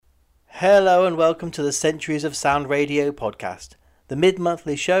Hello and welcome to the Centuries of Sound Radio podcast, the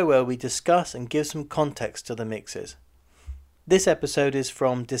mid-monthly show where we discuss and give some context to the mixes. This episode is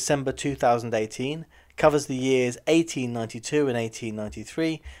from December 2018, covers the years 1892 and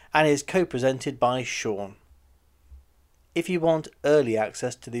 1893, and is co-presented by Sean. If you want early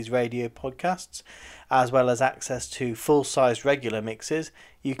access to these radio podcasts, as well as access to full-sized regular mixes,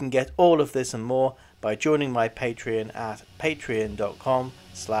 you can get all of this and more by joining my Patreon at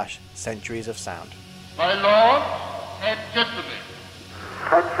patreon.com/centuriesofsound. My lord and gentlemen,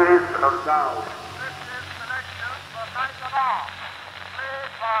 Centuries of Sound. this is selection for Night Alarm,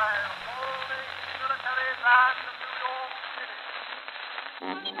 played by Holding Military Band of New York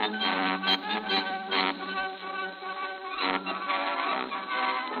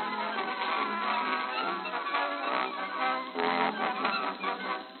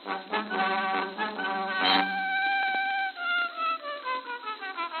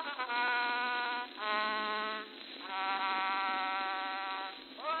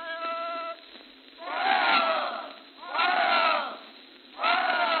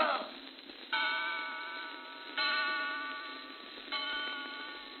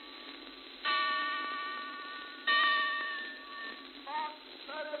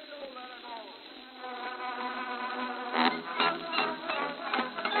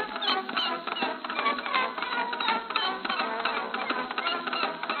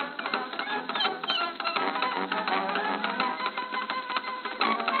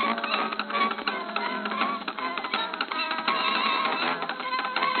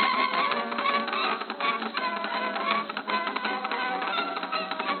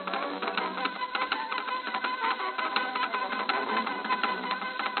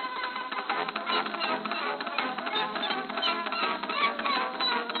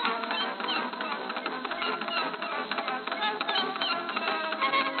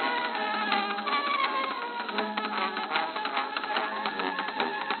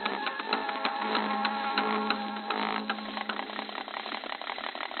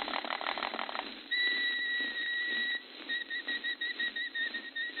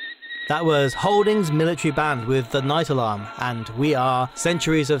That was Holding's Military Band with the Night Alarm, and we are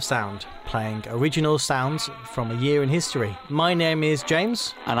Centuries of Sound, playing original sounds from a year in history. My name is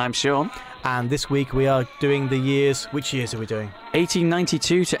James. And I'm Sean. And this week we are doing the years... Which years are we doing?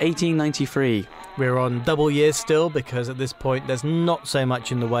 1892 to 1893. We're on double years still, because at this point there's not so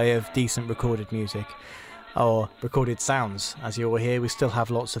much in the way of decent recorded music. Or recorded sounds. As you will hear, we still have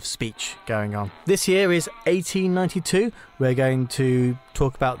lots of speech going on. This year is 1892. We're going to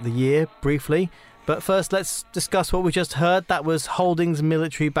talk about the year briefly. But first, let's discuss what we just heard. That was Holding's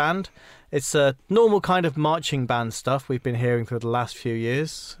Military Band. It's a normal kind of marching band stuff we've been hearing for the last few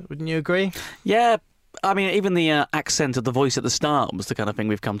years. Wouldn't you agree? Yeah, I mean, even the accent of the voice at the start was the kind of thing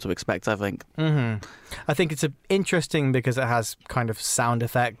we've come to expect, I think. Mm-hmm. I think it's interesting because it has kind of sound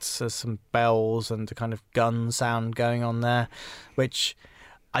effects, there's some bells and a kind of gun sound going on there, which,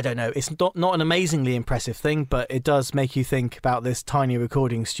 I don't know, it's not an amazingly impressive thing, but it does make you think about this tiny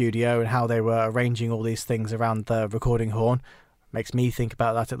recording studio and how they were arranging all these things around the recording horn. Makes me think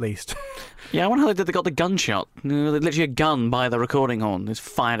about that at least. Yeah, I wonder how they got the gunshot. Literally a gun by the recording horn. Just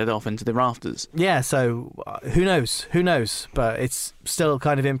fired it off into the rafters. Yeah, so who knows? Who knows? But it's still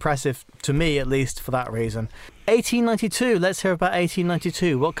kind of impressive to me, at least, for that reason. 1892. Let's hear about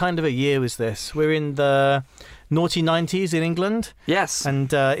 1892. What kind of a year was this? We're in the naughty 90s in England. Yes.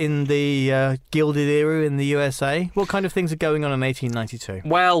 And in the Gilded Era in the USA. What kind of things are going on in 1892?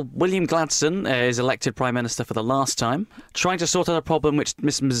 Well, William Gladstone is elected Prime Minister for the last time, trying to sort out a problem which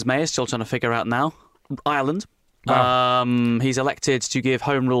Mrs May is still trying to figure out now. Ireland. Wow. He's elected to give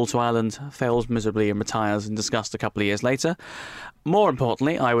home rule to Ireland, fails miserably and retires and discussed a couple of years later. More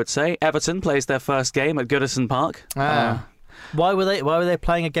importantly, I would say, Everton plays their first game at Goodison Park. Why were they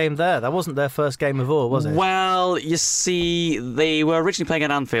playing a game there? That wasn't their first game of all, was it? Well, you see, they were originally playing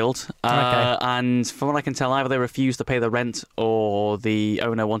at Anfield, and from what I can tell, either they refused to pay the rent or the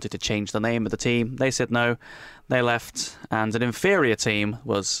owner wanted to change the name of the team. They said no, they left, and an inferior team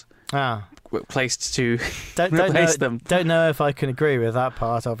was placed to replace them. Don't know if I can agree with that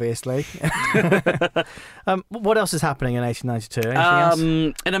part, obviously. What else is happening in 1892? Anything else?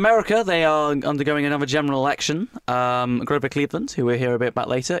 In America, they are undergoing another general election. Grover Cleveland, who we'll hear a bit about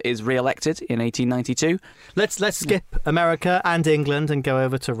later, is re-elected in 1892. Let's skip America and England and go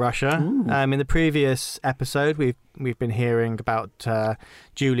over to Russia. In the previous episode, we've been hearing about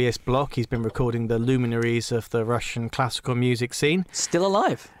Julius Bloch. He's been recording the luminaries of the Russian classical music scene. Still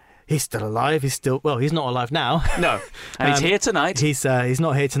alive. He's still alive. He's not alive now. No, and he's here tonight. He's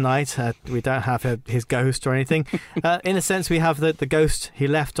not here tonight. We don't have his ghost or anything. In a sense, we have the ghost he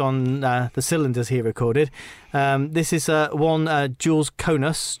left on the cylinders he recorded. This is Julius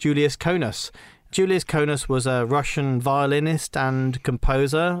Konus. Julius Konus was a Russian violinist and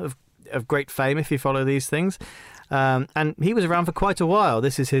composer of great fame, if you follow these things. And he was around for quite a while.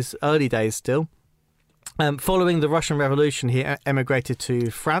 This is his early days still. Following the Russian Revolution, he emigrated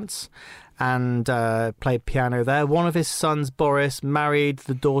to France and played piano there. One of his sons, Boris, married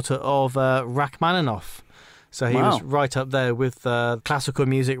the daughter of Rachmaninoff. So he was right up there with classical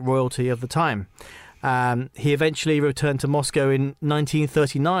music royalty of the time. He eventually returned to Moscow in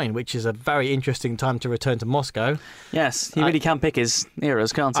 1939, which is a very interesting time to return to Moscow. Yes, he really can pick his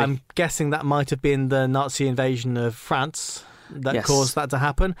eras, can't he? I'm guessing that might have been the Nazi invasion of France that caused that to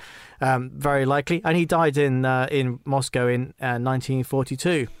happen, very likely. And he died in Moscow in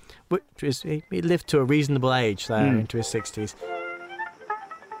 1942, which is he lived to a reasonable age there, into his 60s.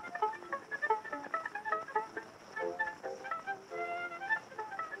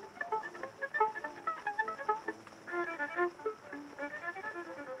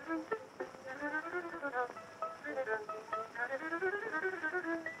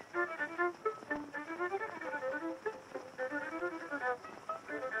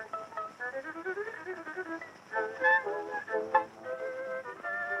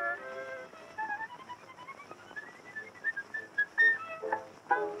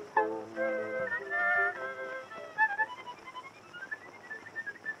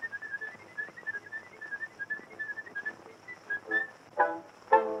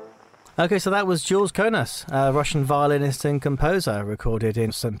 Okay, so that was Jules Konus, a Russian violinist and composer, recorded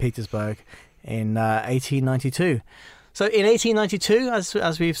in St. Petersburg in 1892. So in 1892,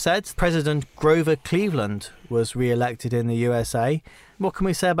 as we've said, President Grover Cleveland was re-elected in the USA. What can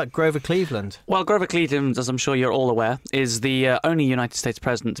we say about Grover Cleveland? Well, Grover Cleveland, as I'm sure you're all aware, is the only United States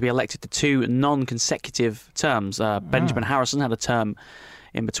president to be elected to 2 non-consecutive terms. Benjamin Harrison had a term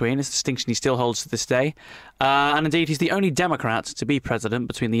in between. It's a distinction he still holds to this day. And indeed, he's the only Democrat to be president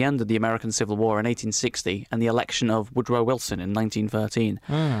between the end of the American Civil War in 1860 and the election of Woodrow Wilson in 1913.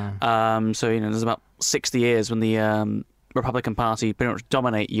 So, there's about 60 years when the Republican Party pretty much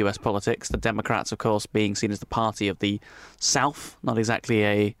dominate US politics. The Democrats, of course, being seen as the party of the South, not exactly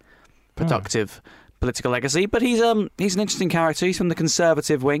a productive political legacy, but he's an interesting character. He's from the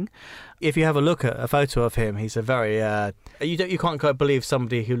conservative wing. If you have a look at a photo of him, he's a very you can't quite believe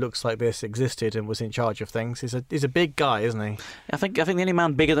somebody who looks like this existed and was in charge of things. He's a big guy, isn't he? I think the only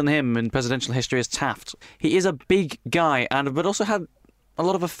man bigger than him in presidential history is Taft. He is a big guy, but also had a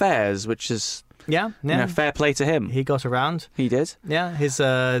lot of affairs, which is fair play to him. He got around. He did. Yeah, his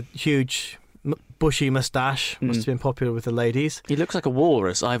huge bushy moustache must have been popular with the ladies. He looks like a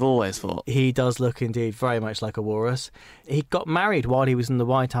walrus, I've always thought. He does look indeed very much like a walrus. He got married while he was in the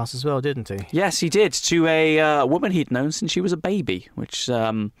White House as well, didn't he? Yes, he did, to a woman he'd known since she was a baby, which...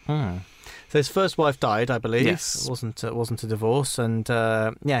 So his first wife died, I believe. Yes. It wasn't a divorce. And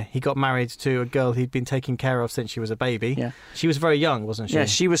he got married to a girl he'd been taking care of since she was a baby. Yeah. She was very young, wasn't she? Yeah,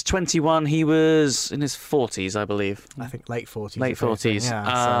 she was 21. He was in his 40s, I believe. I think late 40s. Late 40s.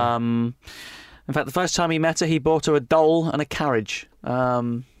 Yeah, in fact, the first time he met her, he bought her a doll and a carriage.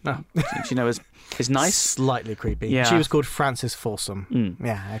 Which, is nice. Slightly creepy. Yeah. She was called Frances Folsom.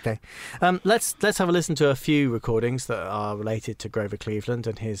 Yeah, okay. Let's have a listen to a few recordings that are related to Grover Cleveland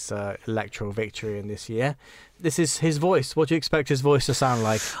and his electoral victory in this year. This is his voice. What do you expect his voice to sound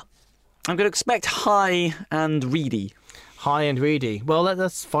like? I'm going to expect high and reedy. High and reedy. Well,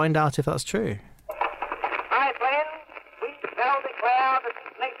 let's find out if that's true. My friends, we shall declare that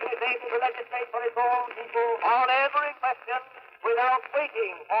this nation is able to legislate for its own people on every question without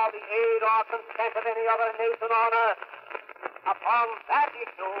waiting for the aid or consent of any other nation on earth. Upon that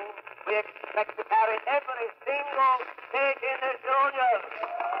issue, we expect to carry every single state in this union.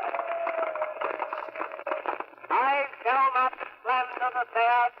 I shall not slander the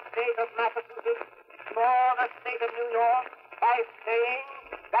fair state of Massachusetts nor the state of New York by saying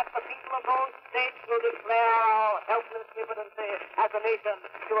that the people of those states will declare our helpless impotency as a nation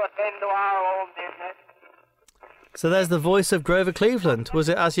to attend to our own business. So there's the voice of Grover Cleveland. Was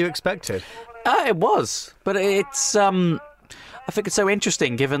it as you expected? It was, but it's I think it's so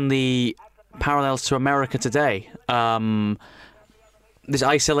interesting given the parallels to America today. This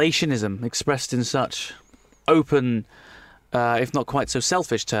isolationism expressed in such open, if not quite so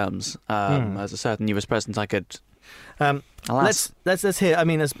selfish terms, as a certain US president I could. Let's hear. I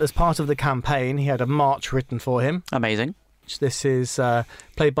mean, as part of the campaign, he had a march written for him. Amazing. March. This is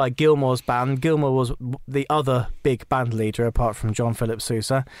played by Gilmour's band. Gilmour was the other big band leader apart from John Philip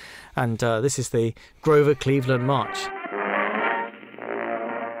Sousa, and this is the Grover Cleveland March.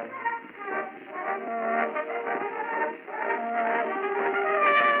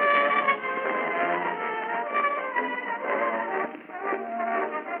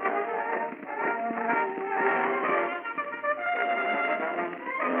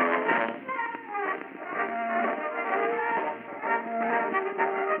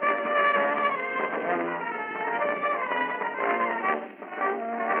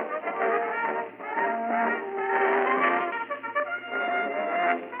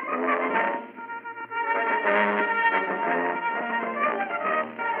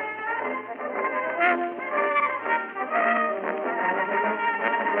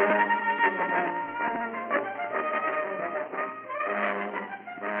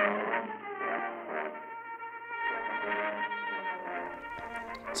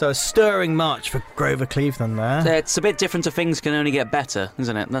 So a stirring march for Grover Cleveland there. It's a bit different to Things Can Only Get Better,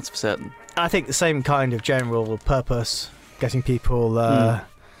 isn't it? That's for certain. I think the same kind of general purpose, getting people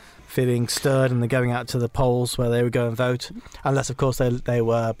feeling stirred and they're going out to the polls where they would go and vote. Unless, of course, they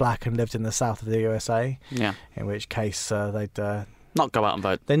were black and lived in the south of the USA. Yeah. In which case they'd... not go out and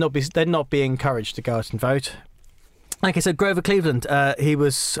vote. They'd not be encouraged to go out and vote. Like I said, Grover Cleveland, he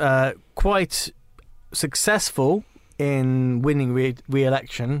was quite successful in winning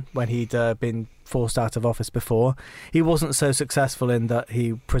re-election when he'd been forced out of office before. He wasn't so successful in that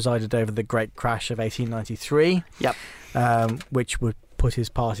he presided over the Great Crash of 1893, which would put his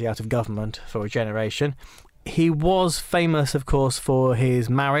party out of government for a generation. He was famous, of course, for his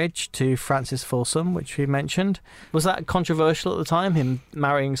marriage to Frances Folsom, which we mentioned. Was that controversial at the time, him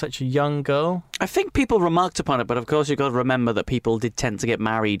marrying such a young girl? I think people remarked upon it, but of course you've got to remember that people did tend to get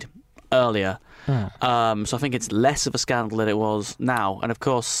married earlier. So I think it's less of a scandal than it was now. And of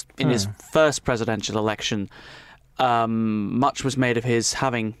course, in his first presidential election, much was made of his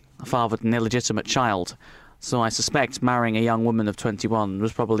having fathered an illegitimate child. So I suspect marrying a young woman of 21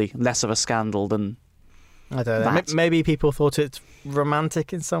 was probably less of a scandal than I don't know. Maybe people thought it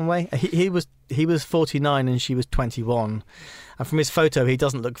romantic in some way. He was 49 and she was 21. And from his photo, he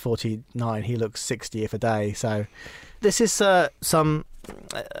doesn't look 49. He looks 60 if a day. So this is some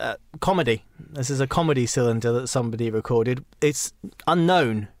comedy. This is a comedy cylinder that somebody recorded. It's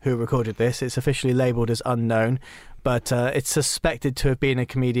unknown who recorded this. It's officially labelled as unknown, but it's suspected to have been a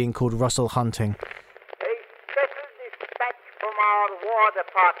comedian called Russell Hunting. A special dispatch from our War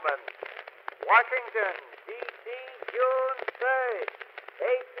Department. Washington, D.C., June 3rd,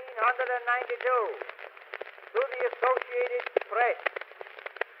 1892. To the Associated Press.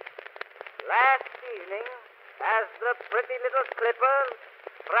 Last evening, as the pretty little clipper,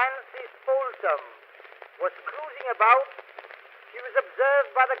 Frances Folsom, was cruising about, she was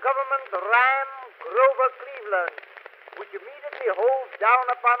observed by the government ram Grover Cleveland, which immediately hove down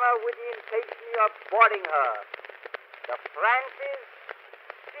upon her with the intention of boarding her. The Frances,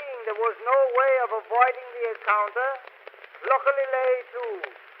 seeing there was no way of avoiding the encounter, luckily lay to,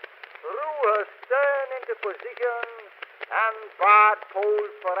 threw her stern into position, and barred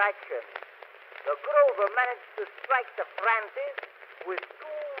poles for action. The Grover managed to strike the Frances with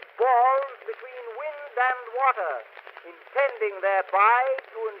two balls between wind and water, intending thereby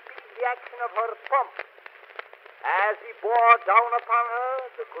to impede the action of her pump. As he bore down upon her,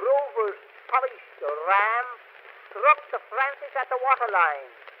 the Grover's polished ram struck the Frances at the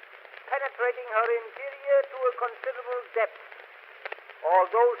waterline, penetrating her interior to a considerable depth.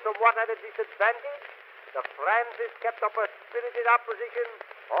 Although somewhat at a disadvantage, the Frances kept up a spirited opposition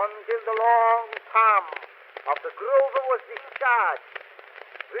until the long palm of the Grover was discharged,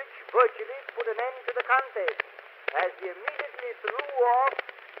 which virtually put an end to the contest, as he immediately threw off,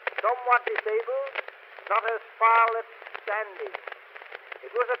 somewhat disabled, not as far left standing.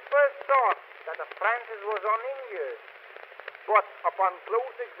 It was at first thought that the Frances was uninjured, but upon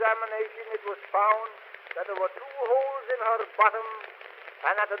close examination it was found that there were two holes in her bottom,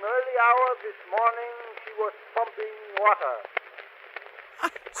 and at an early hour this morning she was pumping water.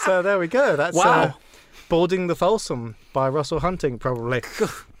 So there we go. That's Boarding the Folsom by Russell Hunting, probably.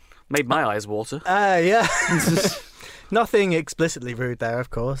 Made my eyes water. Yeah. Nothing explicitly rude there, of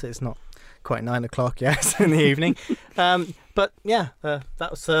course. It's not quite 9 o'clock yet in the evening. But yeah,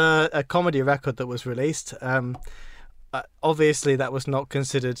 that was a comedy record that was released. Obviously, that was not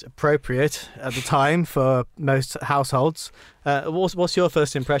considered appropriate at the time for most households. What's your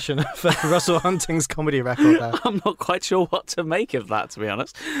first impression of Russell Hunting's comedy record there? I'm not quite sure what to make of that, to be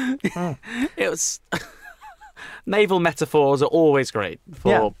honest. It was... Naval metaphors are always great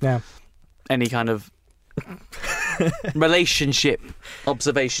for any kind of relationship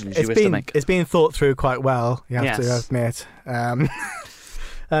observations you wish to make. It's been thought through quite well, you have to admit.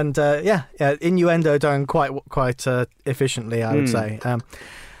 And innuendo done quite efficiently, I would say.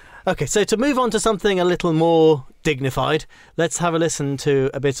 Okay, so to move on to something a little more dignified, let's have a listen to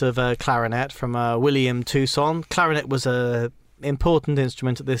a bit of clarinet from William Toussaint. Clarinet was a important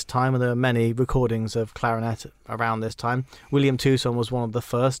instrument at this time, and there are many recordings of clarinet around this time. William Toussaint was one of the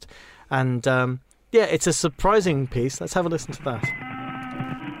first, and it's a surprising piece. Let's have a listen to that.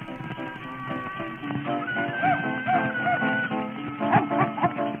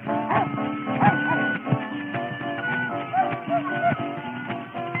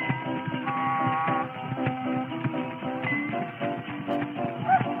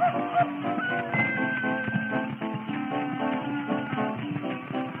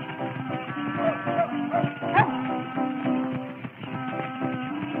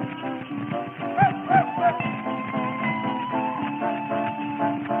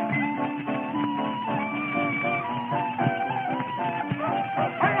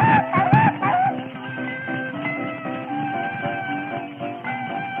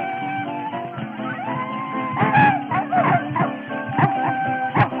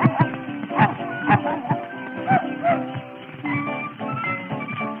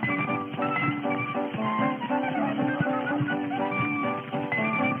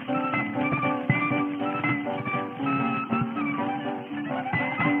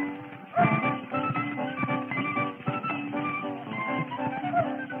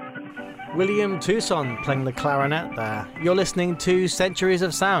 William Toussaint playing the clarinet there. You're listening to Centuries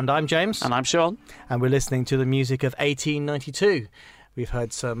of Sound. I'm James. And I'm Sean. And we're listening to the music of 1892. We've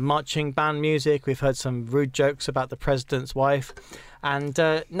heard some marching band music. We've heard some rude jokes about the president's wife. And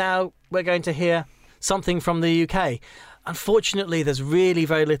now we're going to hear something from the UK. Unfortunately, there's really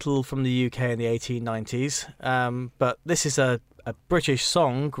very little from the UK in the 1890s. But this is a British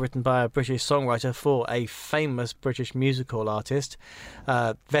song written by a British songwriter for a famous British musical artist,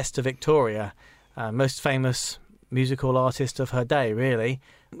 Vesta Victoria, most famous musical artist of her day, really.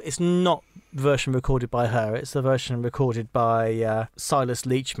 It's not the version recorded by her, it's the version recorded by Silas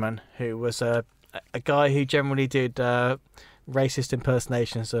Leachman, who was a guy who generally did racist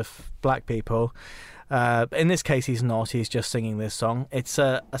impersonations of black people. In this case, he's not. He's just singing this song. It's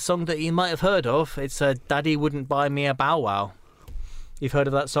a song that you might have heard of. It's Daddy Wouldn't Buy Me a Bow Wow. You've heard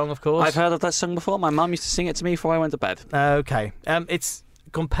of that song, of course? I've heard of that song before. My mum used to sing it to me before I went to bed. Okay. It's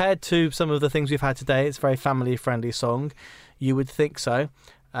compared to some of the things we've had today, it's a very family-friendly song. You would think so.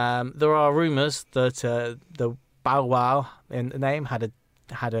 There are rumours that the Bow Wow in the name had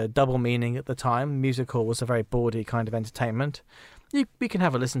a double meaning at the time. Musical was a very bawdy kind of entertainment. We can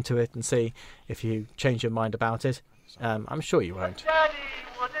have a listen to it and see if you change your mind about it. I'm sure you won't. Daddy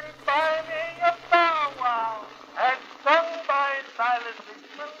wouldn't buy me a Bow Wow, and sung by Silas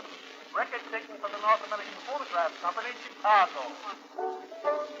Leachman, record taken for the North American Phonograph Company, Chicago.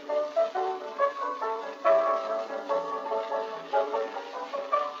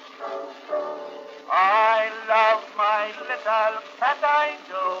 I love my little pet, I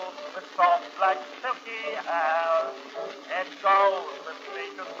do, with soft black silky hair. It goes with me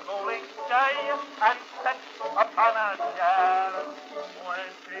to school each day and sits upon a chair. When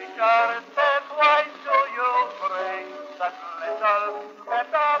teacher says, why do you bring that little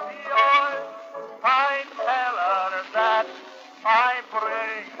pet of yours? I tell her that I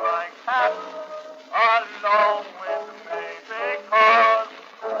bring my cat along with me because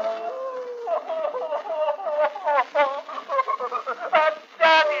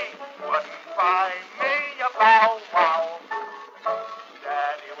Daddy wouldn't buy me a Bow Wow.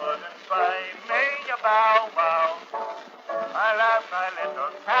 Daddy wouldn't buy me a Bow Wow. I love my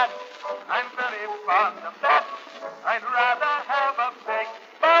little cat. I'm very fond of that. I'd rather have a big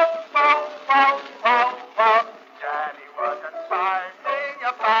bow, bow, bow, bow, bow. Daddy wouldn't buy me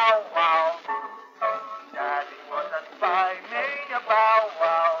a Bow Wow. Daddy wouldn't buy me a Bow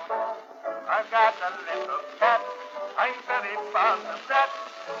Wow. I've got a little cat. I'm very fond of that.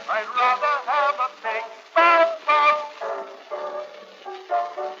 I'd rather have a big bow, bow.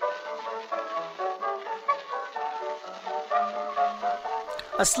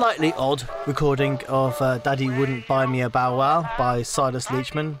 A slightly odd recording of Daddy Wouldn't Buy Me a Bow Wow by Silas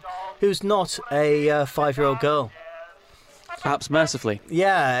Leachman, who's not a 5-year-old girl. Perhaps mercifully.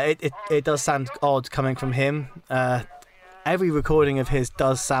 Yeah, it does sound odd coming from him. Every recording of his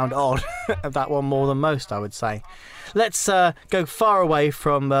does sound odd. That one more than most, I would say. let's go far away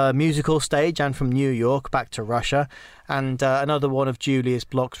from musical stage and from New York back to Russia, and another one of Julius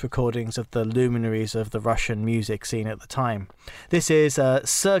Bloch's recordings of the luminaries of the Russian music scene at the time. This is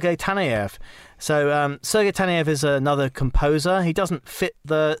Sergei Taneyev. So Sergei Taneyev is another composer. He doesn't fit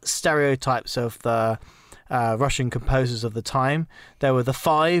the stereotypes of the Russian composers of the time. There were the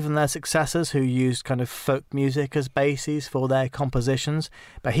Five and their successors who used kind of folk music as bases for their compositions,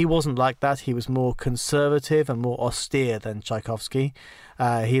 but he wasn't like that. He was more conservative and more austere than Tchaikovsky.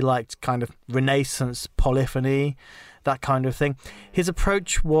 He liked kind of Renaissance polyphony, that kind of thing. His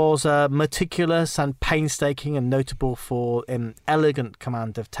approach was meticulous and painstaking and notable for an elegant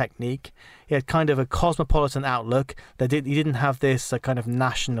command of technique. He had kind of a cosmopolitan outlook. He didn't have this kind of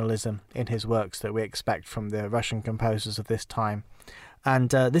nationalism in his works that we expect from the Russian composers of this time. And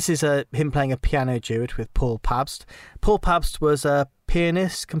this is him playing a piano duet with Paul Pabst. Paul Pabst was a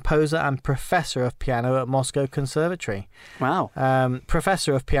pianist, composer and professor of piano at Moscow Conservatory. Wow.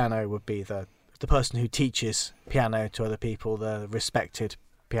 Professor of piano would be the person who teaches piano to other people, the respected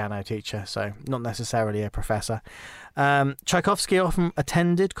piano teacher, so not necessarily a professor. Tchaikovsky often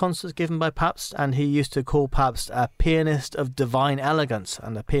attended concerts given by Pabst, and he used to call Pabst a pianist of divine elegance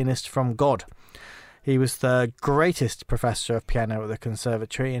and a pianist from God. He was the greatest professor of piano at the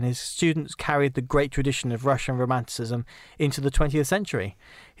conservatory, and his students carried the great tradition of Russian Romanticism into the 20th century.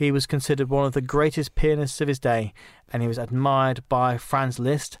 He was considered one of the greatest pianists of his day, and he was admired by Franz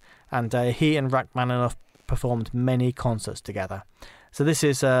Liszt, and he and Rachmaninoff performed many concerts together. So this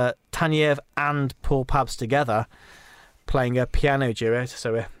is Taneyev and Paul Pabst together playing a piano duet.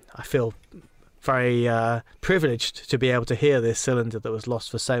 So I feel very privileged to be able to hear this cylinder that was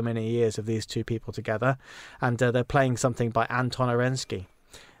lost for so many years of these two people together. And they're playing something by Anton Arensky.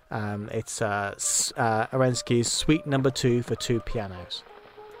 It's Arensky's Suite No. 2 for two pianos.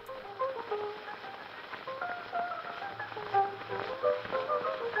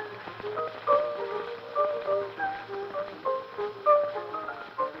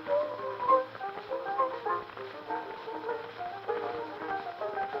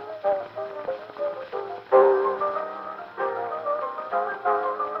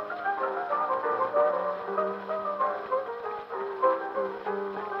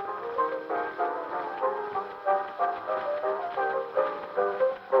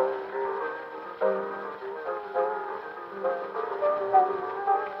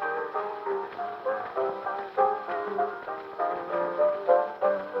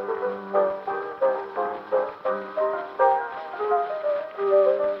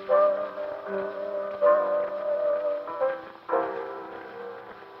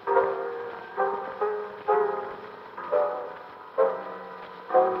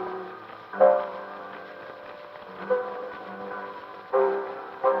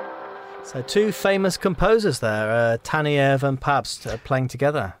 So two famous composers there, Taneyev and Pabst, playing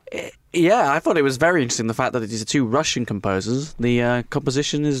together. Yeah, I thought it was very interesting, the fact that these are two Russian composers. The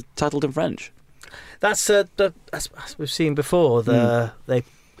composition is titled in French. That's as we've seen before.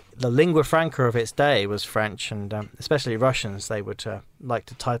 The lingua franca of its day was French, and especially Russians. They would like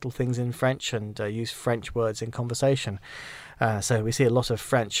to title things in French and use French words in conversation. So we see a lot of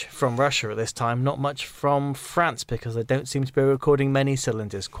French from Russia at this time, not much from France, because they don't seem to be recording many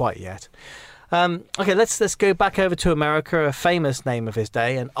cylinders quite yet. Okay, let's go back over to America. A famous name of his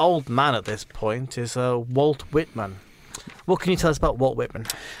day, an old man at this point, is Walt Whitman. What can you tell us about Walt Whitman?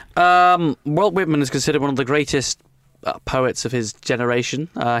 Walt Whitman is considered one of the greatest poets of his generation.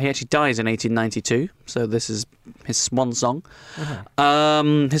 He actually dies in 1892, so this is his swan song.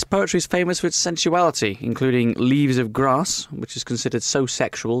 His poetry is famous for its sensuality, including Leaves of Grass, which is considered so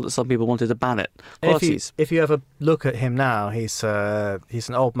sexual that some people wanted to ban it. If you have a look at him now, he's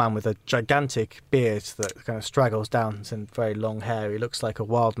an old man with a gigantic beard that kind of straggles down and very long hair. He looks like a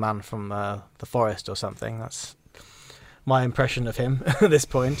wild man from the forest or something. That's my impression of him at this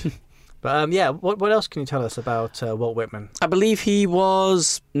point. But what else can you tell us about Walt Whitman? I believe he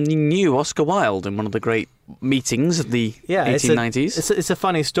knew Oscar Wilde in one of the great meetings of the 1890s. It's a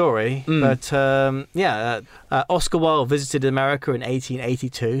funny story, but Oscar Wilde visited America in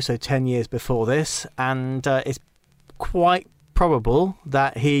 1882, so 10 years before this, and it's quite probable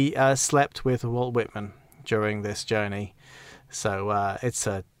that he slept with Walt Whitman during this journey. So it's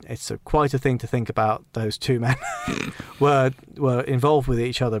quite a thing to think about. Those two men were involved with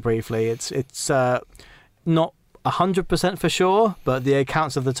each other briefly. It's not 100% for sure, but the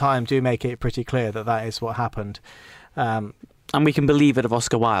accounts of the time do make it pretty clear that is what happened. And we can believe it of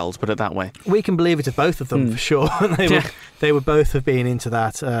Oscar Wilde, put it that way. We can believe it of both of them for sure. They would both have been into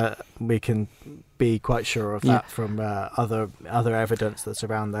that. We can be quite sure of that from other evidence that's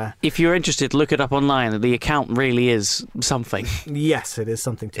around there. If you're interested, look it up online. The account really is something. Yes, it is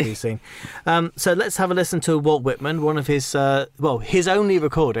something to be seen. So let's have a listen to Walt Whitman, one of his his only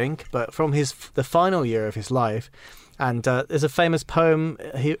recording, but from the final year of his life. And there's a famous poem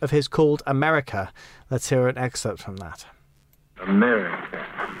of his called America. Let's hear an excerpt from that. America,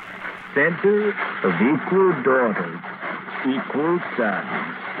 center of equal daughters, equal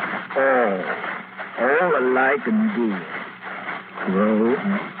sons, all alike and dear,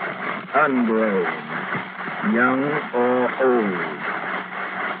 grown, ungrown, young or old,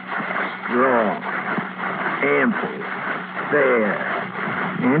 strong, ample, fair,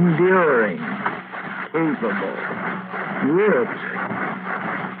 enduring, capable, rich,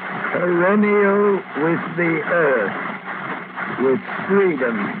 perennial with the earth, with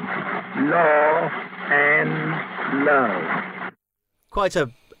freedom, law, and love. Quite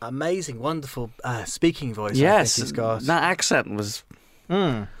a amazing, wonderful speaking voice. Yes, I think he's got. that accent was...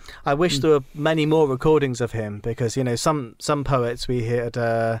 I wish there were many more recordings of him, because some poets, we heard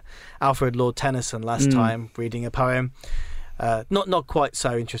Alfred Lord Tennyson last time reading a poem. Not quite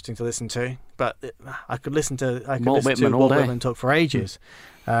so interesting to listen to, but I could listen to Walt Whitman talk for ages.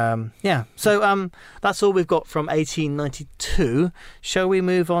 So that's all we've got from 1892. Shall we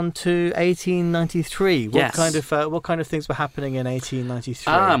move on to 1893? Yes. What kind of things were happening in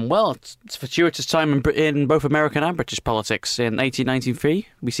 1893? Well, it's a fortuitous time in both American and British politics. In 1893,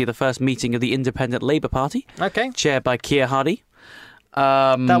 we see the first meeting of the Independent Labour Party, chaired by Keir Hardie.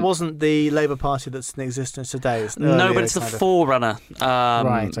 That wasn't the Labour Party that's in existence today. No, but it's the forerunner.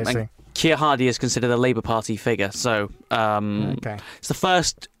 Right, I see. Keir Hardie is considered a Labour Party figure, so it's the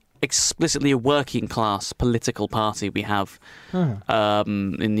first explicitly working class political party we have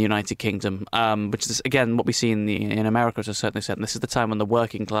in the United Kingdom, which is again what we see in America to a certain extent. This is the time when the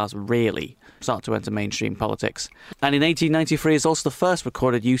working class really start to enter mainstream politics. And in 1893 is also the first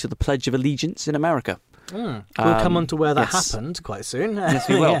recorded use of the Pledge of Allegiance in America. We'll come on to where that happened quite soon. Yes,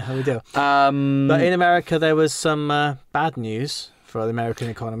 we will. Yeah, we do. But in America, there was some bad news for the American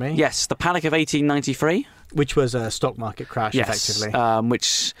economy. Yes, the Panic of 1893. Which was a stock market crash, effectively.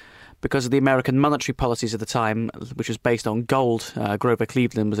 Which, because of the American monetary policies at the time, which was based on gold, Grover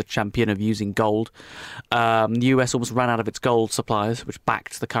Cleveland was a champion of using gold. The US almost ran out of its gold supplies, which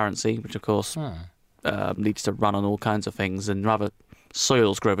backed the currency, which, of course, leads to run on all kinds of things and rather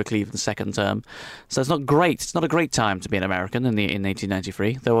soils Grover Cleveland's second term. So it's not great. It's not a great time to be an American in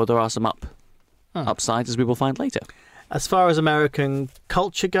 1893. There are some upsides, as we will find later. As far as American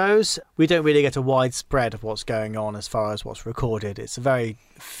culture goes, we don't really get a wide spread of what's going on as far as what's recorded. It's a very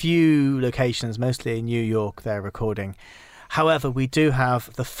few locations, mostly in New York, they're recording. However, we do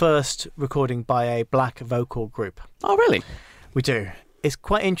have the first recording by a black vocal group. Oh, really? We do. It's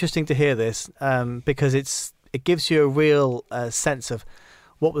quite interesting to hear this because it gives you a real sense of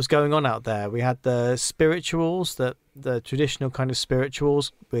what was going on out there. We had the spirituals, the traditional kind of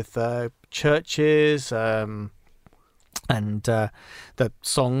spirituals with churches, and the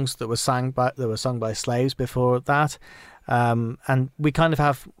songs that were sung by slaves before that, and we kind of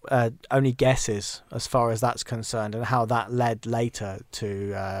have only guesses as far as that's concerned, and how that led later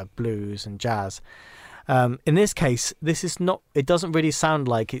to blues and jazz. In this case, it doesn't really sound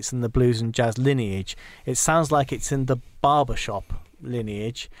like it's in the blues and jazz lineage. It sounds like it's in the barbershop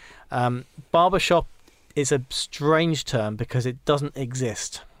lineage. Barbershop is a strange term because it doesn't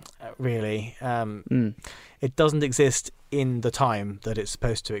exist, really. It doesn't exist in the time that it's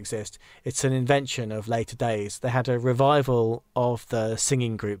supposed to exist. It's an invention of later days. They had a revival of the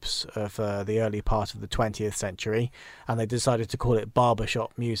singing groups of the early part of the 20th century, and they decided to call it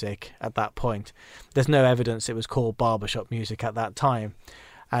barbershop music at that point. There's no evidence it was called barbershop music at that time.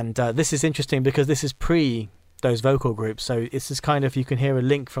 And this is interesting because this is pre those vocal groups, so it's this kind of, you can hear a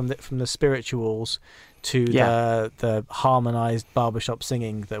link from the spirituals to the harmonized barbershop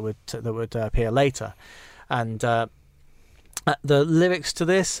singing that would appear later. And the lyrics to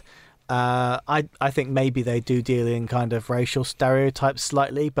this, I think maybe they do deal in kind of racial stereotypes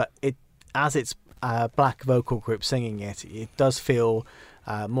slightly, but it's a black vocal group singing it does feel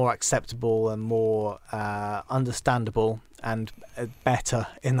more acceptable and more understandable and better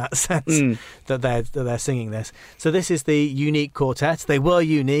in that sense that they're singing this. So this is the Unique Quartet. They were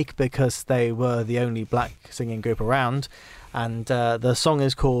unique because they were the only black singing group around, and the song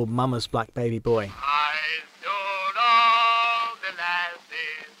is called Mama's Black Baby Boy. I stole all the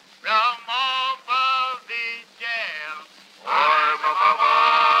lasses from off of the shelf. I'm a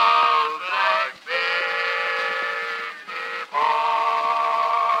mama's black baby boy.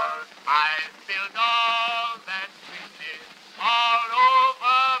 I spilled all that sweetness all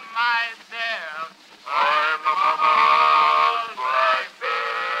over myself.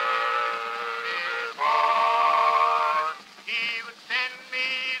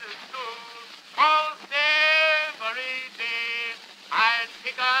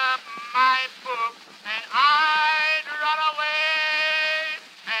 up my book and I'd run away.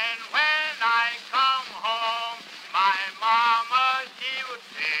 And when I come home, my mama, she would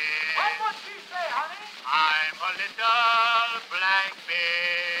say, what would she say, honey? I'm a little black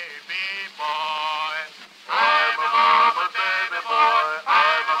baby boy. I'm a mama baby boy.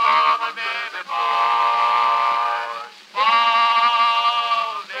 I'm a mama baby boy.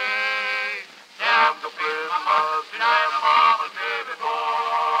 All day, down to Christmas, and I'm a mama baby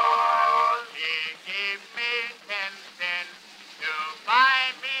boy. She gave me 10 cents to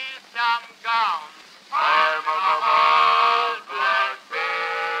buy me some gum. I'm a mama's black baby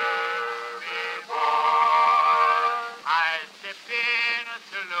boy. I stepped in a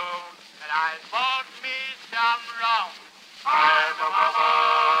saloon and I bought me some rum. I'm a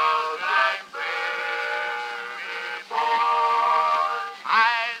mama's black baby boy.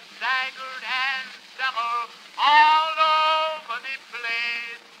 I staggered and stumbled all over the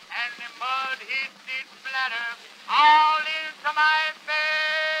place, and the mud hit it splatter all into my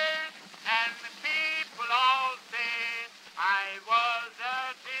face, and the people all say I was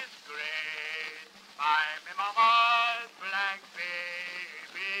a disgrace. I'm a mama's black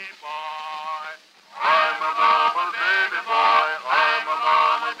baby boy. I'm a mama's baby boy. I'm a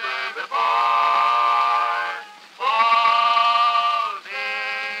mama's baby boy. All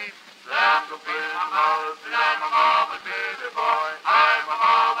day, down to Christmas, and I'm a mama's baby boy. I'm a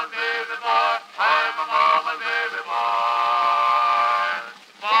mama's baby boy. I'm a mama's baby boy.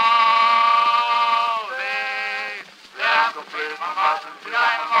 All day, down to Christmas, and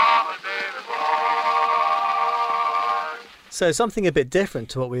I'm a mama's baby boy. So something a bit different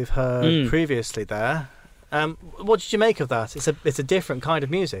to what we've heard previously there. What did you make of that? It's a different kind of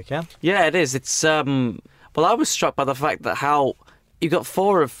music, yeah? Yeah, it is. It's well, I was struck by the fact that how you got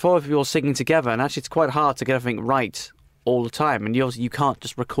four of you all singing together, and actually it's quite hard to get everything right all the time. And you can't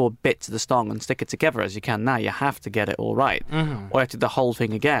just record bits of the song and stick it together as you can now. You have to get it all right, or you have to do the whole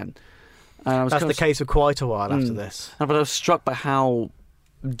thing again. That's the case for quite a while after this. But I was struck by how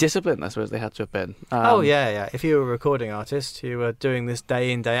disciplined, I suppose, they had to have been. Yeah. If you were a recording artist, you were doing this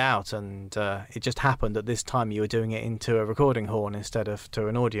day in, day out, and it just happened at this time you were doing it into a recording horn instead of to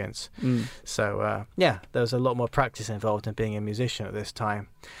an audience. So, there was a lot more practice involved in being a musician at this time.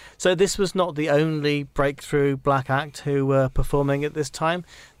 So this was not the only breakthrough black act who were performing at this time.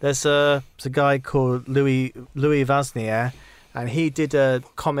 There's a guy called Louis Vaznier, and he did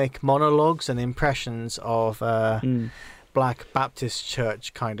comic monologues and impressions of Black Baptist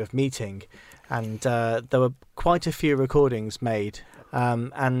Church kind of meeting, and there were quite a few recordings made,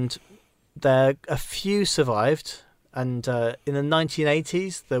 and a few survived. And in the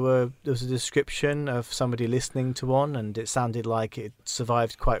 1980s, there was a description of somebody listening to one, and it sounded like it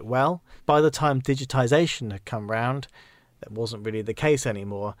survived quite well. By the time digitization had come round, that wasn't really the case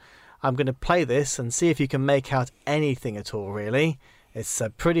anymore. I'm going to play this and see if you can make out anything at all, really. It's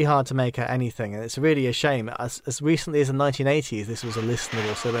pretty hard to make out anything, and it's really a shame. As recently as the 1980s, this was a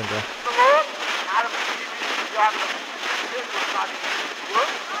listenable cylinder.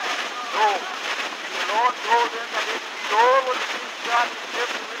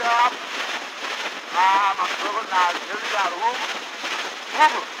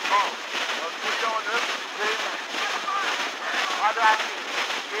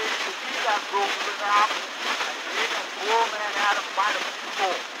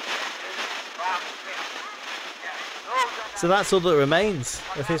 So that's all that remains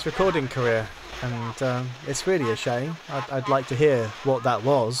of his recording career, and it's really a shame. I'd like to hear what that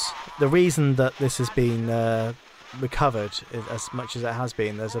was. The reason that this has been recovered as much as it has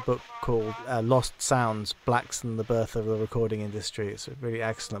been, there's a book called Lost Sounds, Blacks and the Birth of the Recording Industry. It's a really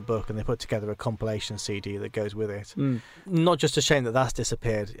excellent book, and they put together a compilation CD that goes with it. Not just a shame that that's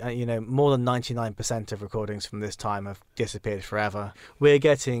disappeared. More than 99% of recordings from this time have disappeared forever. We're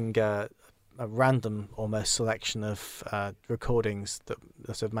getting a random almost selection of recordings that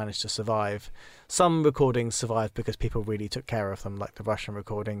have managed to survive. Some recordings survived because people really took care of them, like the Russian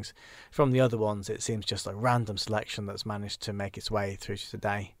recordings. From the other ones, it seems just a random selection that's managed to make its way through to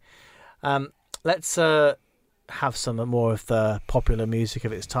today. Let's have some more of the popular music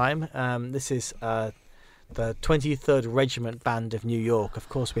of its time. This is the 23rd Regiment Band of New York. Of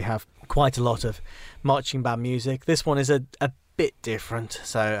course, we have quite a lot of marching band music. This one is a bit different,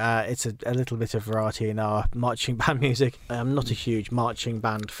 so it's a little bit of variety in our marching band music. I'm not a huge marching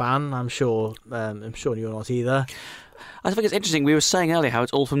band fan. I'm sure you're not either. I think it's interesting. We were saying earlier how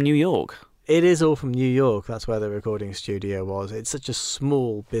it's all from New York. It is all from New York. That's where the recording studio was. It's such a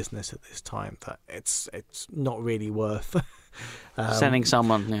small business at this time that it's not really worth Sending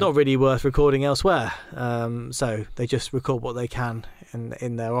someone. Yeah. Not really worth recording elsewhere. So they just record what they can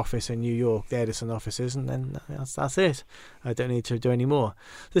in their office in New York, the Edison offices, and then that's it. I don't need to do any more.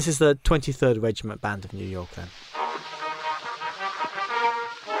 This is the 23rd Regiment Band of New York then.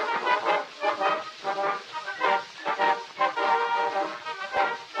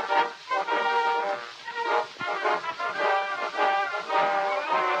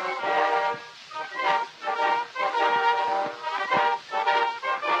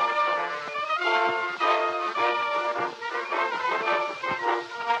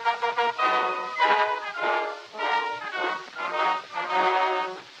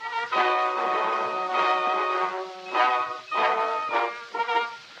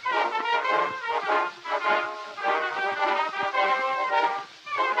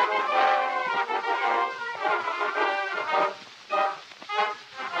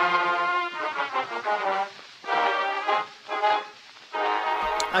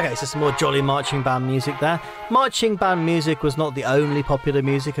 Okay, so some more jolly marching band music there. Marching band music was not the only popular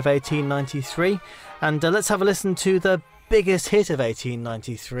music of 1893, and let's have a listen to the biggest hit of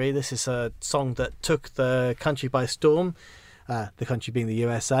 1893. This is a song that took the country by storm, the country being the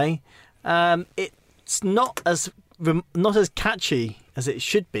USA. It's not as catchy as it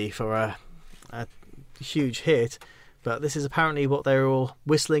should be for a huge hit, but this is apparently what they were all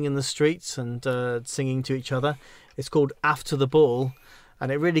whistling in the streets and singing to each other. It's called After the Ball.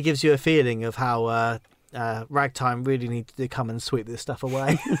 And it really gives you a feeling of how ragtime really needs to come and sweep this stuff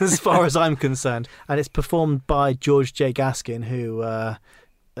away, as far as I'm concerned. And it's performed by George J. Gaskin, who a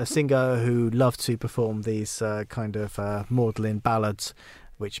singer who loved to perform these kind of maudlin ballads,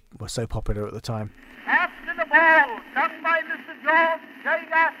 which were so popular at the time. After the Ball, sung by Mr. George J.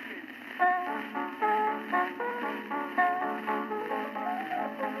 Gaskin.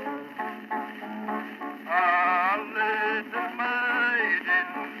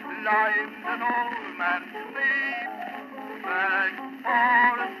 Climbed an old man's sleep, begged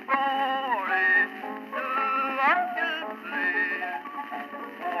for a story to Uncle Flea.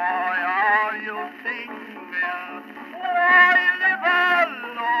 Why are you single? Why live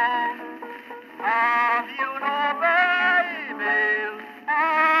alone? Have you no baby?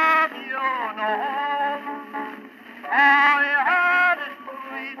 Have you no home? I had a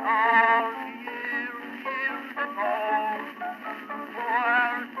sweetheart years ago.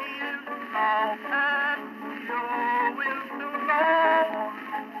 Where he is now, and you will soon know.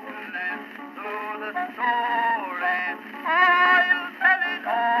 Listen to the story, I'll tell it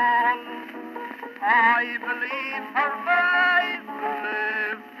all. I believe her face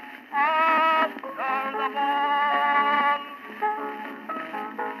lives after the ball.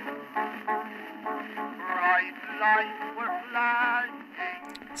 Bright lights were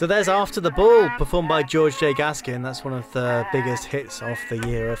flashing. So there's After the Ball, performed by George J. Gaskin. That's one of the biggest hits of the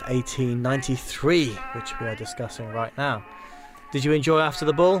year of 1893, which we are discussing right now. Did you enjoy After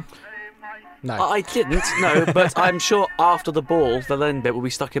the Ball? No. I didn't, no, but I'm sure After the Ball, the then bit will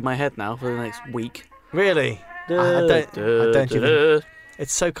be stuck in my head now for the next week. Really? I don't even...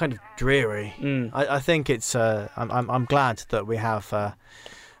 It's so kind of dreary. I think it's... I'm glad that we have a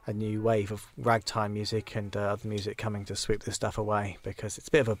new wave of ragtime music and other music coming to sweep this stuff away, because it's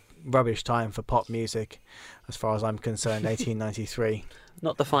a bit of a rubbish time for pop music, as far as I'm concerned, 1893.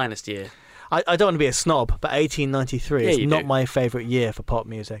 Not the finest year. I don't want to be a snob, but 1893 is not my favourite year for pop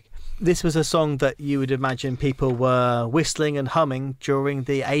music. This was a song that you would imagine people were whistling and humming during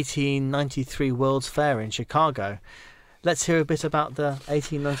the 1893 World's Fair in Chicago. Let's hear a bit about the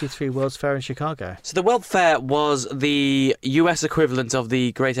 1893 World's Fair in Chicago. So the World Fair was the US equivalent of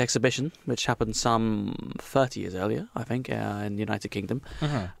the Great Exhibition, which happened some 30 years earlier, I think, in the United Kingdom.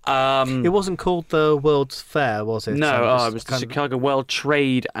 It wasn't called the World's Fair, was it? No, it was the Chicago World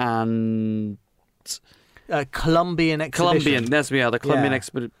Trade and... Columbian Exhibition. The Columbian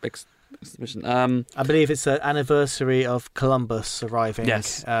Exhibition. I believe it's the anniversary of Columbus arriving.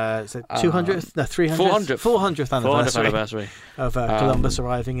 Yes. Is it 200th? No, 300th? 400th anniversary of Columbus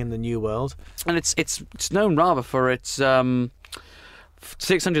arriving in the New World. And it's known rather for its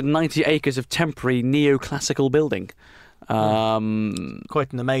 690 acres of temporary neoclassical building.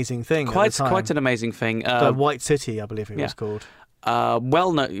 Quite an amazing thing. Quite an amazing thing. The White City, I believe it was called.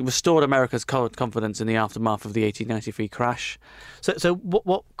 Restored America's confidence in the aftermath of the 1893 crash. So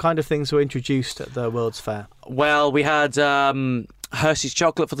what kind of things were introduced at the World's Fair? Well, we had Hershey's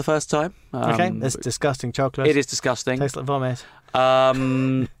chocolate for the first time. It's disgusting chocolate. It is disgusting. Tastes like vomit.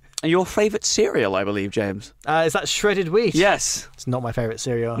 Your favourite cereal, I believe, James? Is that shredded wheat? Yes. It's not my favourite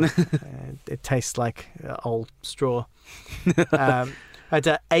cereal. It tastes like old straw. I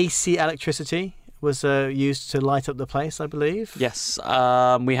had AC Electricity, was used to light up the place, I believe. Yes.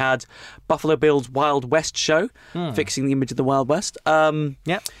 We had Buffalo Bill's Wild West show, fixing the image of the Wild West.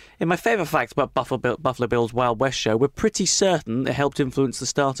 Yep. In my favourite fact about Buffalo Bill's Wild West show, we're pretty certain it helped influence the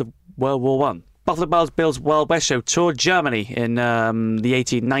start of World War One. Buffalo Bill's Wild West show toured Germany in the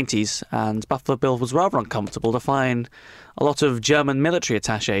 1890s, and Buffalo Bill was rather uncomfortable to find a lot of German military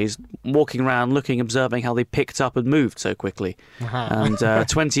attachés walking around looking, observing how they picked up and moved so quickly. And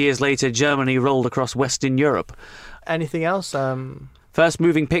 20 years later, Germany rolled across Western Europe. Anything else? First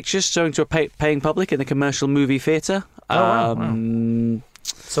moving pictures showing to a paying public in the commercial movie theatre. Wow.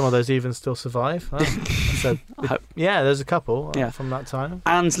 Some of those even still survive. So, yeah, there's a couple from that time.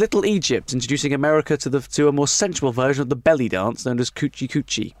 And Little Egypt, introducing America to a more sensual version of the belly dance known as Coochie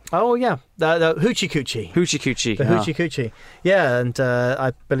Coochie. Oh, yeah, the Hoochie Coochie. Hoochie Coochie. The Hoochie Coochie. Yeah, and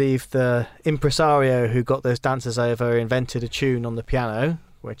I believe the impresario who got those dancers over invented a tune on the piano,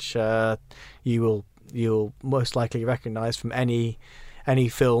 which you'll most likely recognise from any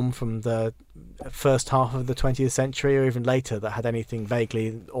film from the first half of the 20th century or even later that had anything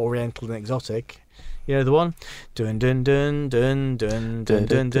vaguely oriental and exotic. You know the one? Dun dun dun dun dun dun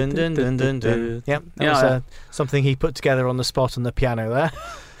dun dun dun dun dun dun. Yep, that was something he put together on the spot on the piano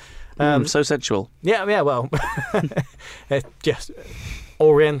there. So sensual. Yeah, well, just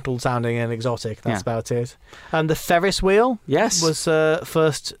oriental sounding and exotic. That's about it. And the Ferris wheel, was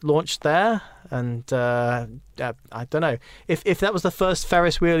first launched there. And I don't know if that was the first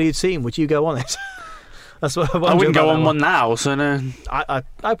Ferris wheel you'd seen. Would you go on it? That's what I wouldn't go on one now. So no, I'd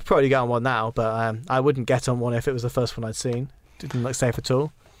probably go on one now, but I wouldn't get on one if it was the first one I'd seen. Didn't look safe at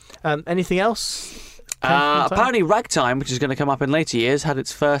all. Anything else? Apparently, Ragtime, which is going to come up in later years, had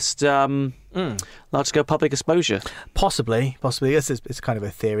its first large-scale public exposure. Possibly. It's kind of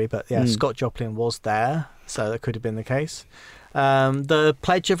a theory, but yeah, Scott Joplin was there, so that could have been the case. The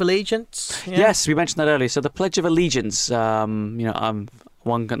Pledge of Allegiance. Yeah. Yes, we mentioned that earlier. So the Pledge of Allegiance, I'm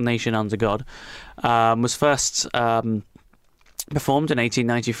one nation under God, was first performed in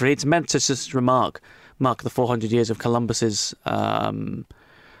 1893. It's meant to just mark the 400 years of Columbus's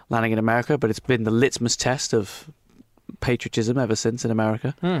landing in America, but it's been the litmus test of patriotism ever since in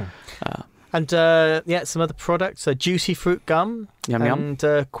America. And some other products: Juicy Fruit Gum, yum,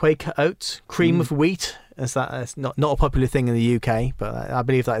 and Quaker Oats, Cream of Wheat. That's not a popular thing in the UK, but I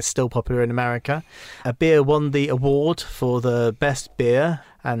believe that is still popular in America. A beer won the award for the best beer,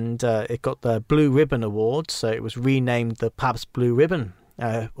 and it got the Blue Ribbon Award, so it was renamed the Pabst Blue Ribbon,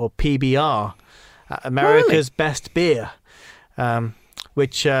 or PBR, America's best beer,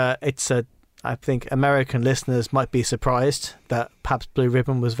 which I think American listeners might be surprised that Pabst Blue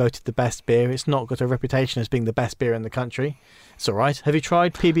Ribbon was voted the best beer. It's not got a reputation as being the best beer in the country. It's all right. Have you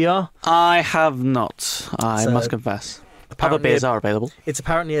tried PBR? I have not. I must confess. Other beers are available. It's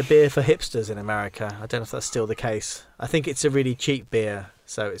apparently a beer for hipsters in America. I don't know if that's still the case. I think it's a really cheap beer,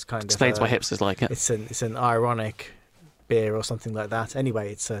 so it's kind of explains why hipsters like it. It's an ironic beer or something like that.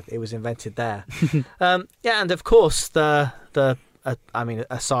 Anyway, it was invented there. And of course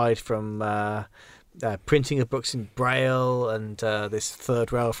aside from printing of books in Braille and this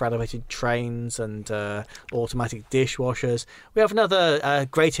third rail for elevated trains and automatic dishwashers, we have another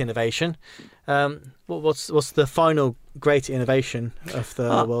great innovation. What's the final great innovation of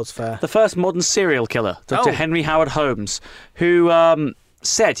the World's Fair? The first modern serial killer, Dr. Henry Howard Holmes, who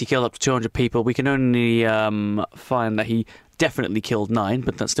said he killed up to 200 people. We can only find that he definitely killed 9,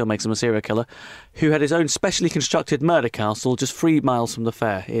 but that still makes him a serial killer, who had his own specially constructed murder castle just 3 miles from the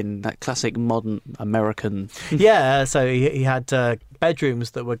fair in that classic modern American... Yeah, so he had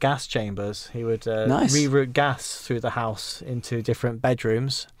bedrooms that were gas chambers. He would reroute gas through the house into different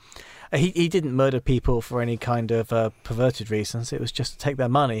bedrooms. He didn't murder people for any kind of perverted reasons. It was just to take their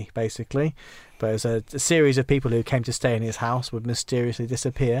money, basically. But it was a series of people who came to stay in his house would mysteriously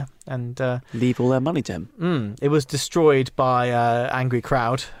disappear and leave all their money to him. It was destroyed by an angry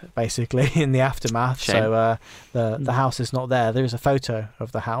crowd, basically, in the aftermath. Shame. So the house is not there. There is a photo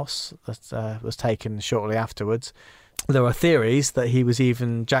of the house that was taken shortly afterwards. There are theories that he was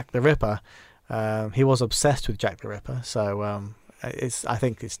even Jack the Ripper. He was obsessed with Jack the Ripper, so... I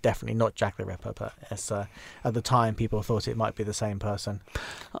think it's definitely not Jack the Ripper, but at the time people thought it might be the same person.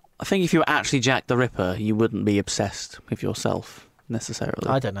 I think if you were actually Jack the Ripper, you wouldn't be obsessed with yourself necessarily.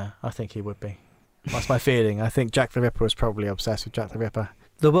 I don't know. I think he would be. That's my feeling. I think Jack the Ripper was probably obsessed with Jack the Ripper.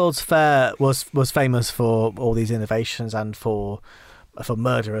 The World's Fair was famous for all these innovations and for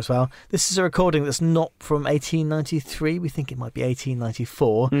murder as well. This is a recording that's not from 1893. We think it might be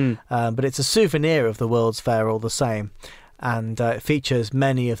 1894, but it's a souvenir of the World's Fair all the same. And it features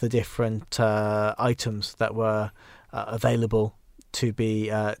many of the different items that were available to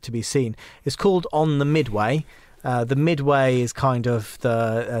be seen. It's called On the Midway. The Midway is kind of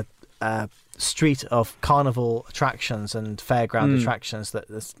the street of carnival attractions and fairground attractions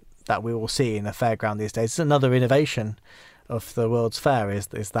that we will see in a fairground these days. It's another innovation of the World's Fair is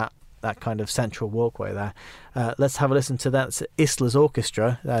that kind of central walkway there. Let's have a listen to that. It's Isla's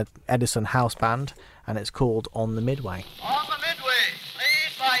Orchestra, Edison House Band, and it's called On the Midway. On the Midway,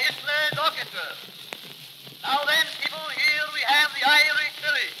 played by Isla's Orchestra. Now then, people, here we have the Irish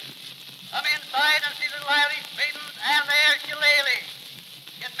village. Come inside and see the Irish maidens and their shillelagh.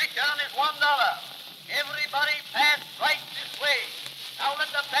 Admission is $1. Everybody pass right this way. Now let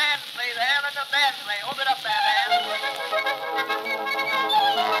the band play there, let the band play. Open up that hand.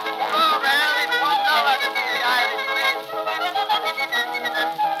 Oh, well, it's $1 to see the Irish maidens.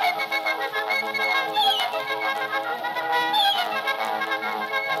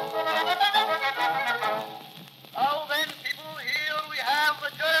 Now then, people, here we have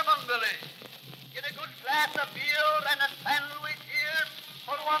the German village. Get a good glass of beer and a sandwich here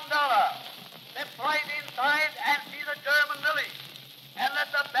for $1. Step right inside and see the German village. And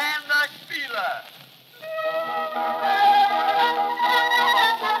let the band spieler.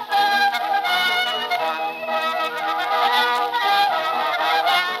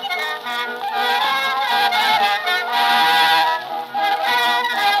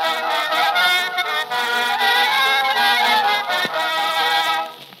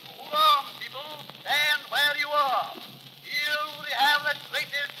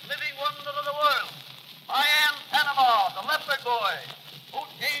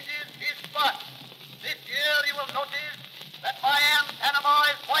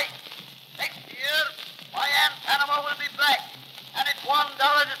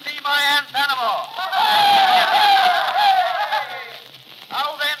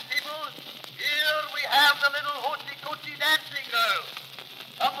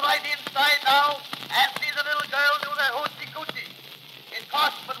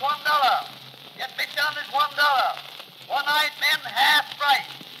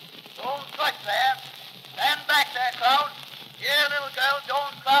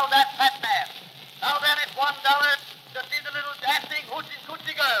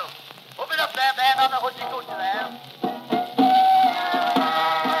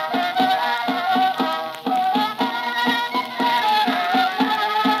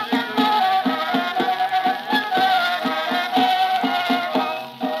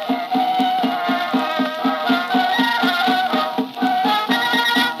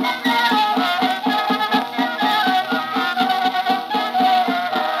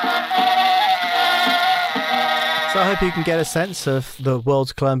 You can get a sense of the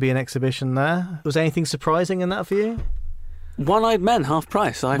World's Columbian exhibition there. Was anything surprising in that for you? One-Eyed Men, half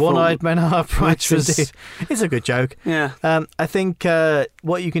price. One-Eyed Men, half price. Indeed. It's a good joke. Yeah. I think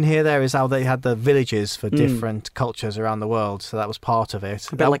what you can hear there is how they had the villages for different cultures around the world. So that was part of it.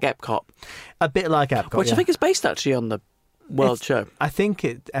 A bit like Epcot. A bit like Epcot, which I think is based actually on the World Show. I think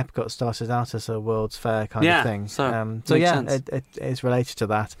Epcot started out as a World's Fair kind of thing. So it is related to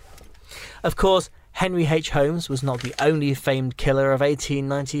that. Of course, Henry H. Holmes was not the only famed killer of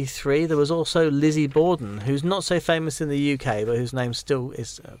 1893. There was also Lizzie Borden, who's not so famous in the UK, but whose name still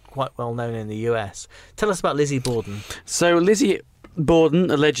is quite well known in the US. Tell us about Lizzie Borden. So Lizzie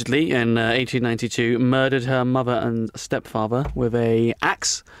Borden, allegedly, in 1892, murdered her mother and stepfather with an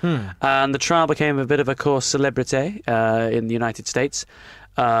axe. And the trial became a bit of a cause célébrité in the United States.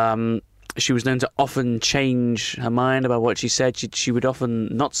 She was known to often change her mind about what she said. She would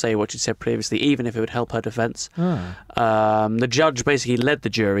often not say what she'd said previously, even if it would help her defence. The judge basically led the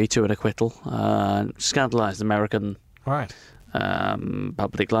jury to an acquittal, scandalised American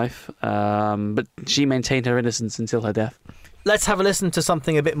public life. But she maintained her innocence until her death. Let's have a listen to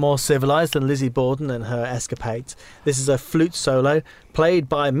something a bit more civilised than Lizzie Borden and her escapades. This is a flute solo played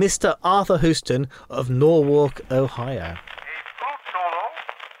by Mr. Arthur Houston of Norwalk, Ohio.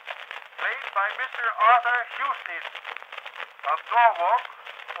 Arthur Houston of Norwalk,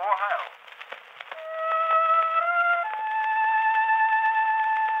 Ohio.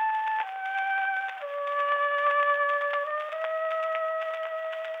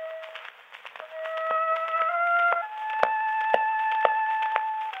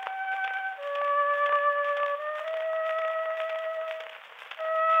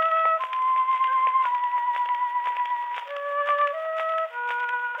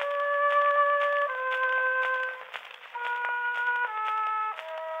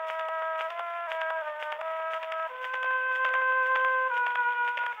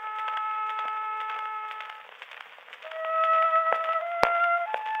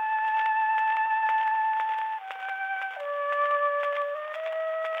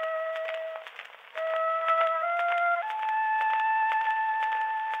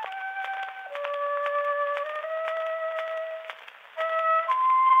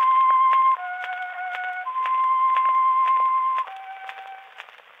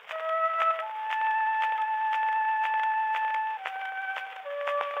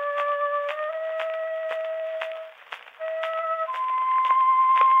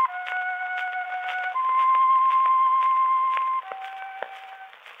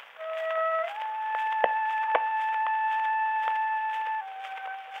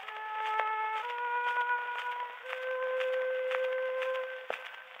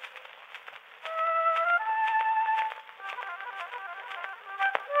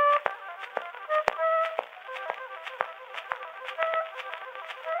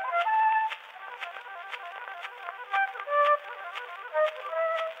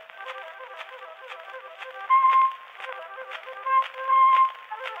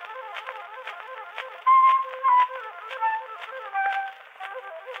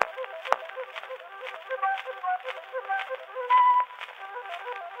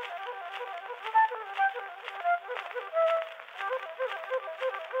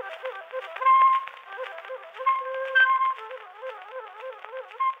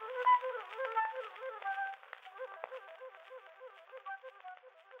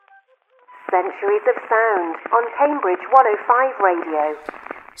 Centuries of Sound on Cambridge 105 Radio.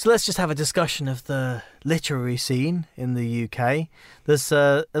 So let's just have a discussion of the literary scene in the UK.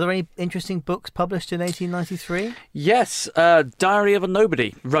 Are there any interesting books published in 1893? Yes, Diary of a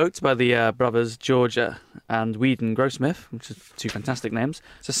Nobody, wrote by the brothers George and Whedon Grossmith, which is two fantastic names.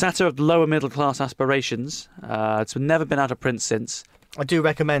 It's a satire of lower middle class aspirations. It's never been out of print since. I do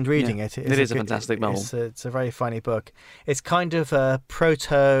recommend reading it. It is a fantastic novel. It's a very funny book. It's kind of a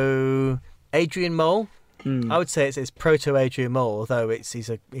proto Adrian Mole. I would say it's proto Adrian Mole, although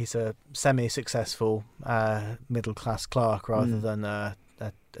he's a semi-successful middle-class clerk rather than a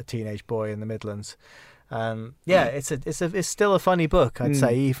teenage boy in the Midlands. It's still a funny book. I'd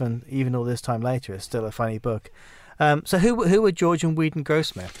say even all this time later, it's still a funny book. So who were George and Whedon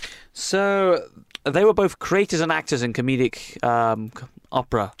Grossmith? So they were both creators and actors in comedic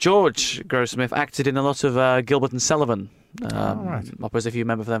opera. George Grossmith acted in a lot of Gilbert and Sullivan. Operas, if you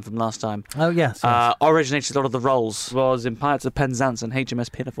remember them from last time. Oh yes. Originated a lot of the roles. Was in Pirates of Penzance and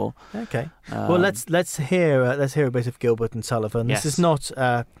HMS Pinafore. Okay. Well, let's hear a bit of Gilbert and Sullivan. Yes. This is not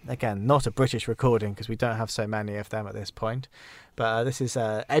not a British recording because we don't have so many of them at this point. But this is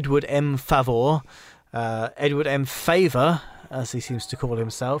Edward M. Favour, Edward M. Favour, as he seems to call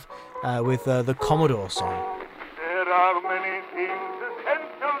himself, with the Commodore song. There are many things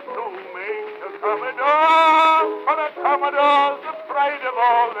essential to make a Commodore, for a Commodore's the pride of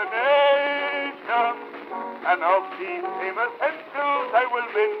all the nation. And of these same essentials I will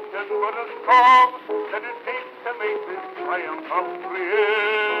mention but a score that it takes to make this triumph of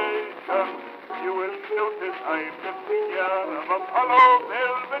creation. You will notice I'm the figure of Apollo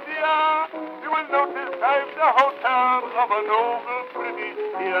Belvedere. You will notice I'm the hotel of a noble British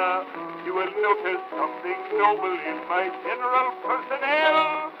peer. You will notice something noble in my general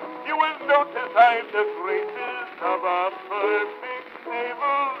personnel. You will notice I'm the greatest of a perfect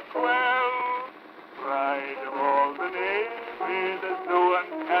naval swell. Pride of all the Navy, there's no one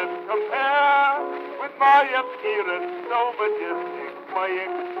can compare with my appearance so majestic, my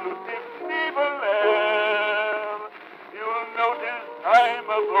exclusive naval air. You'll notice I'm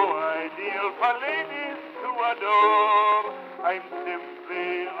a beau ideal for ladies to adore. I'm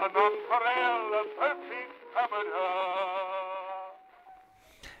simply a nonpareil, a perfect Commodore.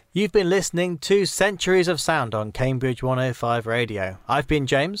 You've been listening to Centuries of Sound on Cambridge 105 Radio. I've been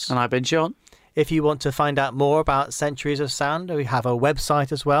James. And I've been Sean. If you want to find out more about Centuries of Sound, we have a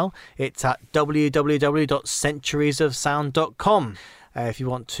website as well. It's at www.centuriesofsound.com. If you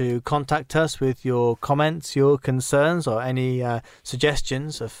want to contact us with your comments, your concerns, or any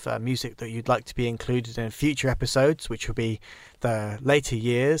suggestions of music that you'd like to be included in future episodes, which will be the later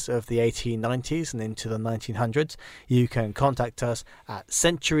years of the 1890s and into the 1900s, you can contact us at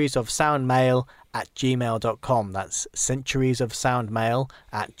centuriesofsoundmail@gmail.com. That's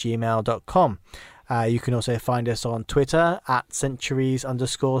centuriesofsoundmail@gmail.com. You can also find us on Twitter at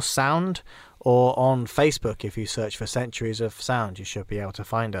centuries_sound, or on Facebook. If you search for Centuries of Sound, you should be able to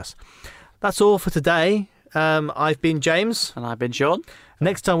find us. That's all for today. I've been James. And I've been Sean.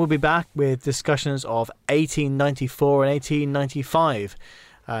 Next time we'll be back with discussions of 1894 and 1895,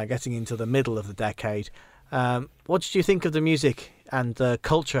 getting into the middle of the decade. What did you think of the music and the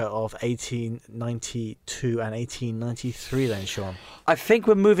culture of 1892 and 1893 then, Sean? I think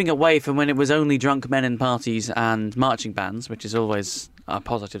we're moving away from when it was only drunk men in parties and marching bands, which is always a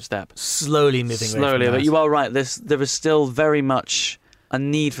positive step. Slowly moving away Slowly, from but that. you are right. There is still very much a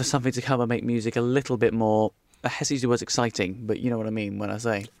need for something to come and make music a little bit more, I hesitate to use the word exciting, but you know what I mean when I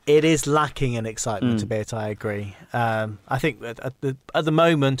say. It is lacking in excitement a bit, I agree. I think at the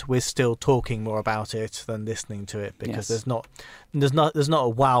moment we're still talking more about it than listening to it, because there's not a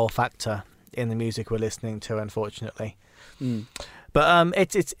wow factor in the music we're listening to, unfortunately. But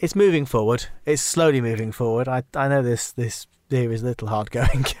it's moving forward. It's slowly moving forward. I know this here is a little hard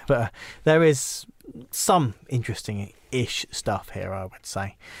going, but there is some interesting-ish stuff here, I would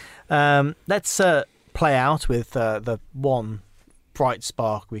say. Let's play out with the one bright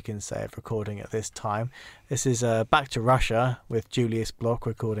spark, we can say, of recording at this time. This is Back to Russia, with Julius Bloch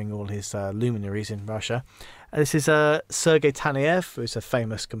recording all his luminaries in Russia. This is Sergei Taneyev, who's a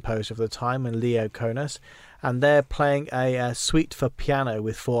famous composer of the time, and Leo Konos, and they're playing a suite for piano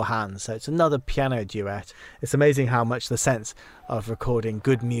with four hands. So it's another piano duet. It's amazing how much the sense of recording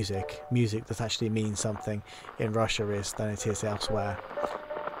good music that actually means something in Russia is than it is elsewhere.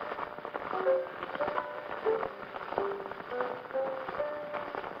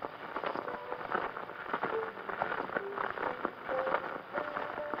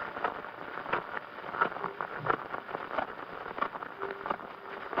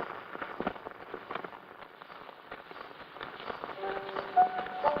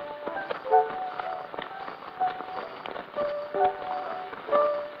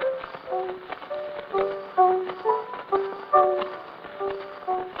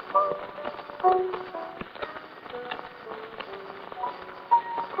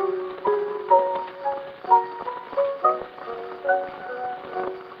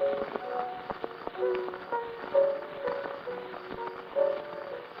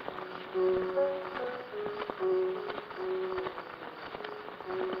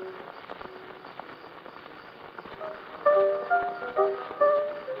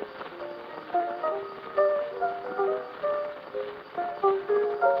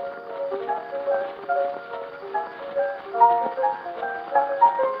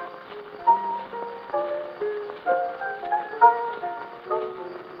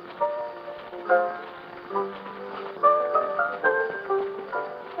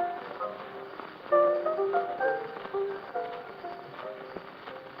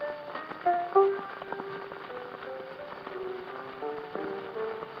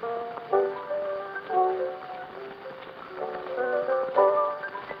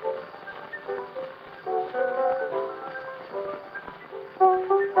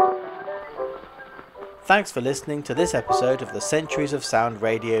 Thanks for listening to this episode of the Centuries of Sound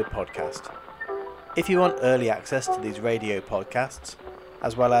Radio podcast. If you want early access to these radio podcasts,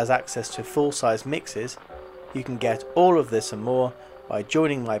 as well as access to full-size mixes, you can get all of this and more by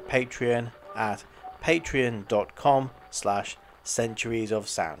joining my Patreon at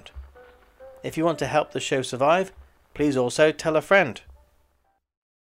patreon.com/centuriesofsound. If you want to help the show survive, please also tell a friend.